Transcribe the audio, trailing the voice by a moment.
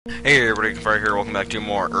Hey everybody, Fire here, welcome back to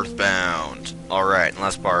more EarthBound. Alright, in the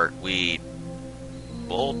last part, we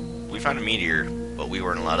found a meteor, but we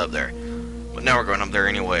weren't allowed up there. But now we're going up there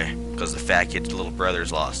anyway, because the fat kid's little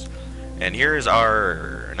brother's lost. And here's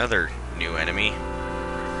another new enemy.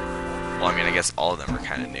 Well, I mean, I guess all of them are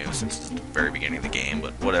kind of new, since it's the very beginning of the game,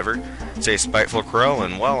 but whatever. It's a spiteful crow,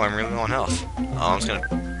 and well, I'm really low on health. I'm just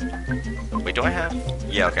gonna... Wait, do I have...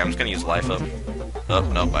 Yeah, okay, I'm just gonna use life up.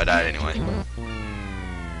 Oh, nope, I died anyway.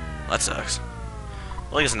 That sucks.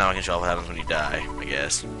 Well, I guess now I can show what happens when you die, I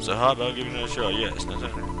guess. So hot dog, give me another shot. Yes, no,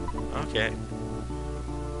 okay.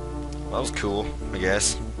 Well, that was cool, I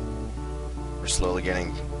guess. We're slowly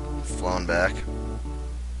getting flown back.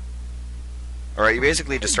 Alright, you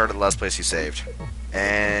basically just start at the last place you saved.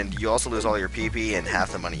 And you also lose all your PP and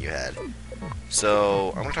half the money you had.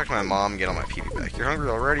 So, I'm gonna talk to my mom and get all my PP back. You're hungry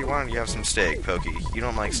already? Why don't you have some steak, Pokey? You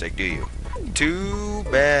don't like steak, do you? Too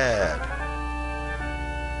bad.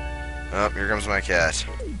 Oh, here comes my cat.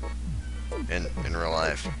 In real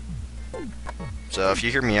life. So if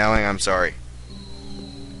you hear meowing, I'm sorry.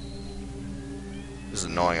 This is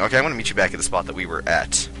annoying. Okay, I'm gonna meet you back at the spot that we were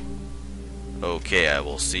at. Okay, I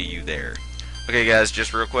will see you there. Okay guys,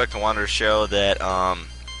 just real quick, I wanted to show that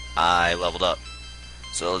I leveled up.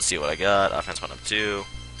 So let's see what I got. Offense went up 2.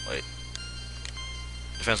 Wait.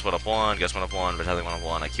 Defense went up 1, guess went up 1, vitality went up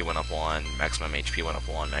 1, IQ went up 1, maximum HP went up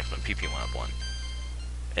 1, maximum PP went up 1.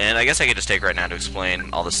 And I guess I could just take right now to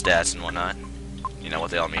explain all the stats and whatnot. You know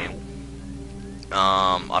what they all mean.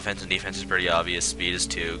 Offense and defense is pretty obvious. Speed is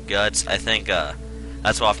 2. Guts, I think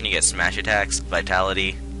that's how often you get smash attacks.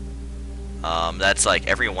 Vitality. That's like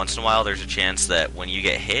every once in a while there's a chance that when you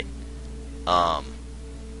get hit,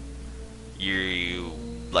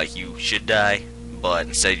 you should die, but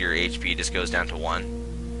instead your HP just goes down to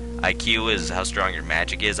 1. IQ is how strong your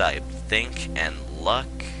magic is, I think, and luck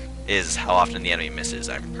is how often the enemy misses,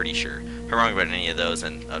 I'm pretty sure. If I'm wrong about any of those,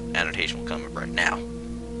 then an annotation will come up right now.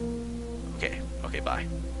 Okay, bye.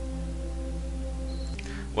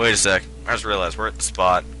 Wait a sec, I just realized we're at the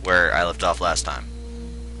spot where I left off last time.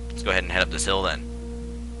 Let's go ahead and head up this hill then.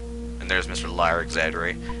 And there's Mr. Liar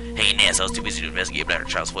Exaggerate. Hey Ness, I was too busy to investigate Blatter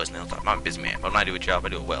Child's voice and I'm a busy man, but when I do a job, I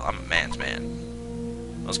do it well. I'm a man's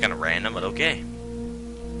man. That was kind of random, but okay.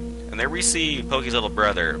 And there we see Pokey's little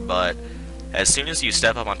brother, but as soon as you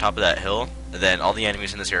step up on top of that hill, then all the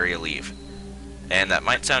enemies in this area leave. And that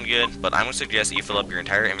might sound good, but I'm going to suggest that you fill up your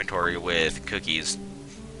entire inventory with cookies,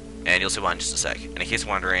 and you'll see why in just a sec. And in case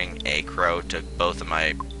you're wondering, a crow took both of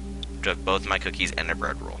my cookies and a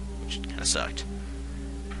bread roll, which kind of sucked.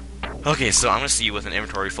 Okay, so I'm going to see you with an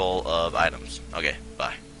inventory full of items. Okay,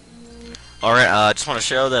 bye. Alright, I just want to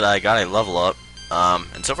show that I got a level up.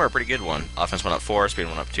 And so far a pretty good one. Offense went up 4, speed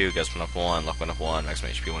went up 2, guess went up 1, luck went up 1,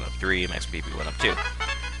 maximum HP went up 3, maximum PP went up 2. And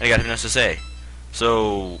I got hypnosis to say.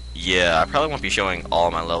 So, yeah, I probably won't be showing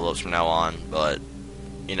all my level ups from now on, but,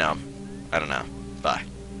 you know, I don't know. Bye.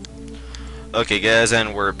 Okay guys,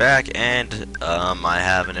 and we're back, and I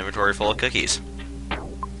have an inventory full of cookies.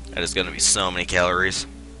 That is going to be so many calories.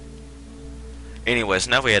 Anyways,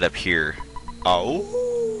 now we head up here.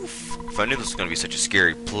 Oh, if I knew this was going to be such a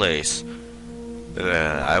scary place,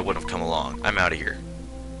 I wouldn't have come along. I'm out of here.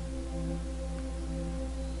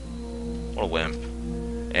 What a wimp.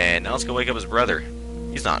 And now let's go wake up his brother.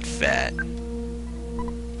 He's not fat,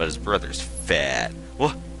 but his brother's fat.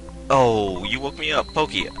 What? Oh, you woke me up.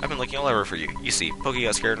 Pokey, I've been looking all over for you. You see, Pokey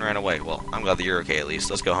got scared and ran away. Well, I'm glad that you're okay at least.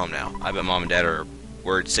 Let's go home now. I bet Mom and Dad are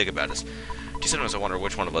worried sick about us. Sometimes I wonder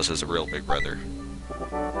which one of us is a real big brother.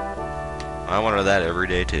 I wonder that every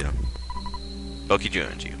day too. Pokey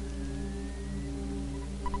joins you.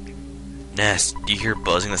 Ness, do you hear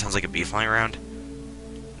buzzing that sounds like a bee flying around?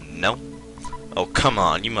 No? Oh, come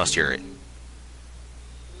on, you must hear it.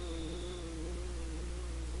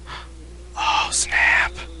 Oh,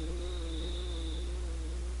 snap.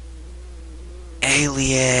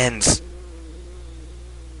 Aliens!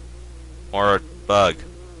 Or a bug.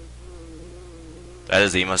 That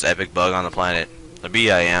is the most epic bug on the planet. A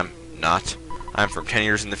bee I am, not. I'm from 10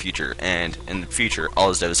 years in the future, and in the future, all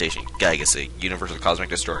is devastation, Gygas, a universal cosmic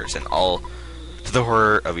destroyers, and all to the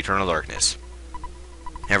horror of eternal darkness.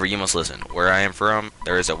 However, you must listen. Where I am from,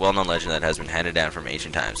 there is a well-known legend that has been handed down from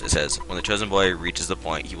ancient times. It says, when the chosen boy reaches the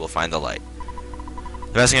point, he will find the light.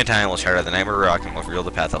 The passing of time will shatter the nightmare rock and will reveal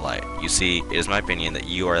the path of light. You see, it is my opinion that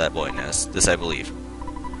you are that boy, Ness. This I believe.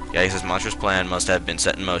 Gygas' monstrous plan must have been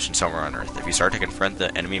set in motion somewhere on Earth. If you start to confront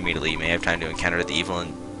the enemy immediately, you may have time to encounter the evil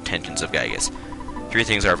intentions of Gygas. 3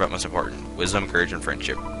 things are of utmost importance: wisdom, courage, and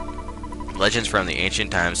friendship. Legends from the ancient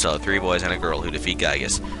times tell of 3 boys and a girl who defeat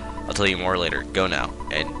Gygas. I'll tell you more later. Go now,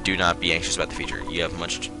 and do not be anxious about the future. You have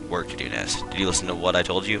much work to do, Ness. Did you listen to what I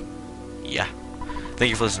told you? Yeah. Thank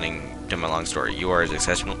you for listening to my long story. You are as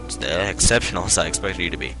exceptional as I expected you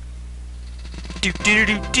to be. Do do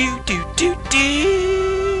do do do do do.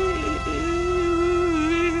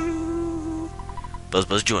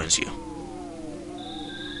 BuzzBuzz joins you.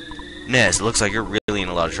 Ness, it looks like you're really in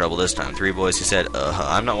a lot of trouble this time. 3 boys, he said.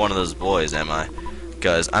 I'm not one of those boys, am I?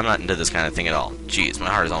 Because I'm not into this kind of thing at all. Jeez, my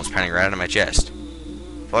heart is almost pounding right out of my chest.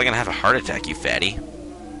 Feel like I'm gonna have a heart attack, you fatty.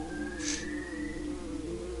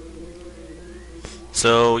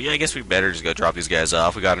 So, yeah, I guess we better just go drop these guys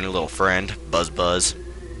off. We got a new little friend, BuzzBuzz.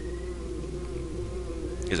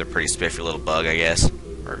 He's a pretty spiffy little bug, I guess.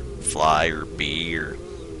 Or fly, or bee, or...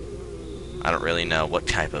 I don't really know what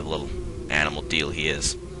type of little animal deal he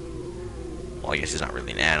is. Well, I guess he's not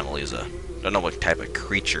really an animal. He's a... don't know what type of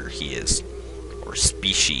creature he is. Or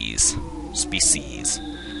species.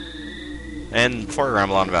 And before I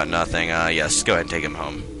ramble on about nothing, yes, go ahead and take him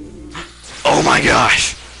home. Oh my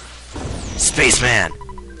gosh! Spaceman!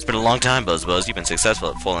 It's been a long time, BuzzBuzz. You've been successful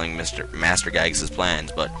at following Master Gygus'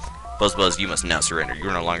 plans, but BuzzBuzz, you must now surrender.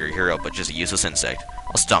 You're no longer a hero, but just a useless insect.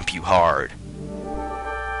 I'll stomp you hard.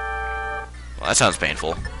 Well, that sounds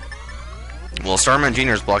painful. Well, Starman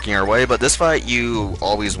Jr. is blocking our way, but this fight you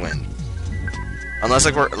always win. Unless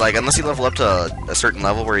unless you level up to a certain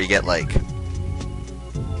level where you get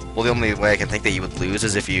well, the only way I can think that you would lose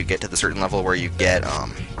is if you get to the certain level where you get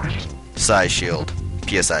PSI shield,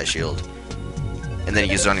 and then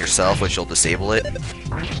you use it on yourself, which will disable it.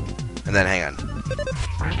 And then hang on,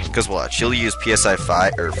 because watch, you'll use PSI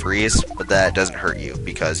 5 or freeze, but that doesn't hurt you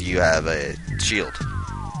because you have a shield.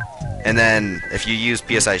 And then if you use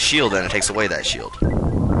PSI shield, then it takes away that shield.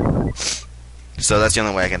 So that's the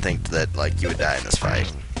only way I can think that you would die in this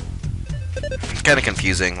fight. It's kind of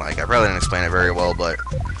confusing. I probably didn't explain it very well, but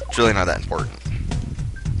it's really not that important.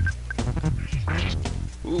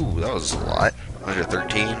 Ooh, that was a lot.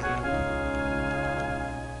 113.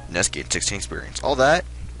 Ness gained 16 experience. All that?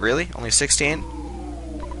 Really? Only 16?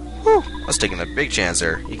 Whew. I was taking a big chance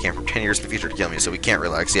there. You came from 10 years in the future to kill me, so we can't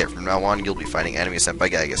relax yet. From now on, you'll be fighting enemies sent by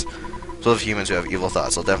Gygus. Full of humans who have evil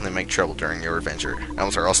thoughts. They'll definitely make trouble during your adventure.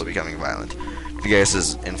 Animals are also becoming violent. The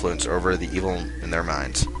Gygus' influence over the evil in their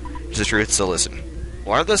minds. It's the truth, so listen.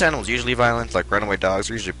 Well, aren't those animals usually violent? Like runaway dogs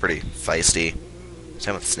are usually pretty feisty.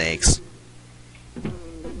 Same with snakes.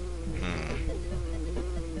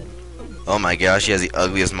 Oh my gosh, he has the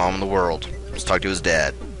ugliest mom in the world. Let's talk to his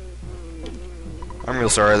dad. I'm real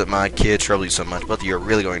sorry that my kid troubled you so much, but you're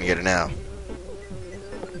really going to get it now.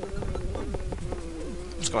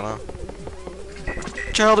 What's going on?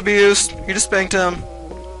 Child abuse! You just spanked him!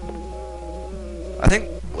 I think...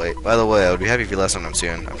 Wait, by the way, I would be happy if you left sometime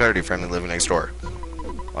soon. I'm tired of your family living next door.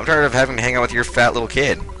 I'm tired of having to hang out with your fat little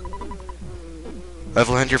kid. I've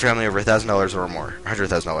lent your family over $1,000 or more.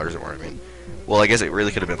 $100,000 or more, I mean. Well, I guess it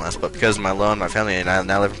really could have been less, but because of my loan, my family and I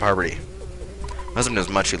now live in poverty. My husband is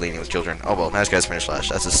much too lenient with children. Oh well, nice guys finish last.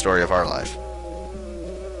 That's the story of our life.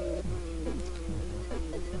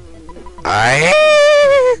 I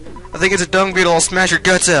think it's a dung beetle. I'll smash your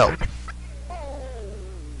guts out.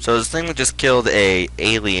 So this thing that just killed a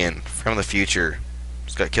alien from the future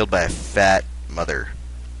just got killed by a fat mother.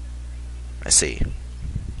 I see.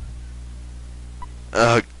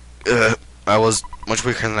 I was much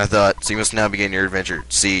weaker than I thought, so you must now begin your adventure.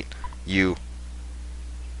 See, you...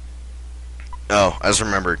 Oh, I just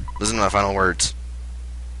remembered. Listen to my final words.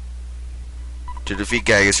 To defeat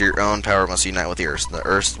Gygus, your own power must unite with the Earth. The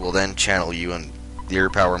Earth will then channel you and your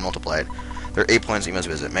power multiplied. There are 8 planets you must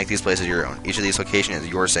visit. Make these places your own. Each of these locations is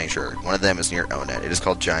your sanctuary. One of them is near Onet. It is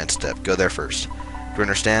called Giant Step. Go there first. Do you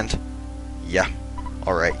understand? Yeah.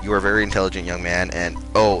 Alright, you are a very intelligent young man, and...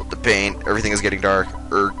 Oh, the pain. Everything is getting dark.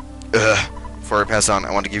 Before I pass on,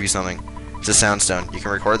 I want to give you something. It's a sound stone. You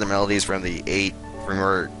can record the melodies from the 8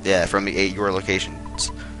 your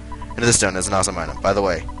locations. Into the stone is an awesome item. By the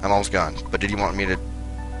way, I'm almost gone. But did you want me to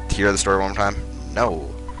hear the story one more time? No.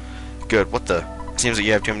 Good. What the? Seems that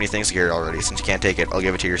you have too many things to hear already. Since you can't take it, I'll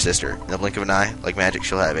give it to your sister. In the blink of an eye, like magic,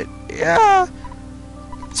 she'll have it. Yeah.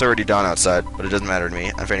 It's already dawn outside, but it doesn't matter to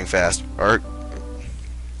me. I'm fading fast.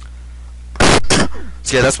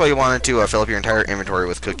 So yeah, that's why you wanted to fill up your entire inventory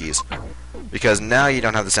with cookies, because now you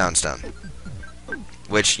don't have the sound stone.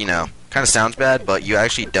 Which, you know, kind of sounds bad, but you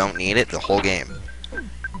actually don't need it the whole game.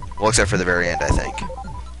 Well, except for the very end, I think.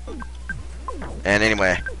 And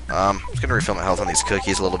anyway, I'm just gonna refill my health on these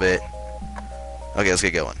cookies a little bit. Okay, let's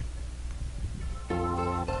get going.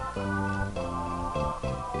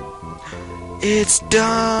 It's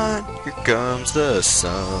done! Here comes the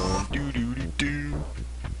sun. Doo doo doo doo.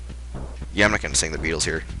 Yeah, I'm not gonna sing the Beatles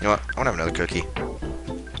here. You know what? I wanna have another cookie.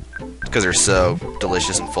 because they're so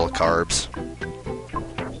delicious and full of carbs.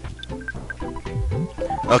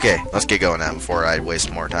 Okay, let's get going now before I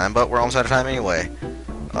waste more time, but we're almost out of time anyway.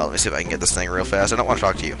 Let me see if I can get this thing real fast. I don't want to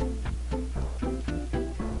talk to you.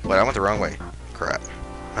 Wait, I went the wrong way. Crap.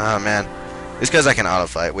 Oh man. It's because I can auto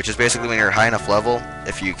fight, which is basically when you're high enough level,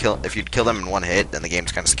 if you kill them in one hit, then the game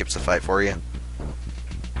just kind of skips the fight for you.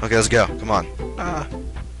 Okay, let's go. Come on.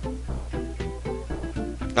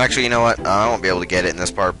 Actually, you know what? I won't be able to get it in this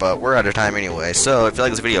part, but we're out of time anyway. So, if you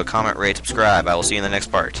like this video, comment, rate, subscribe. I will see you in the next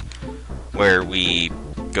part, where we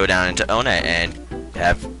go down into Ona and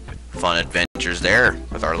have fun adventures there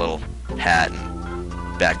with our little hat and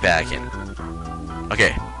backpack. And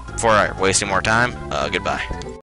okay, before I wasting more time, goodbye.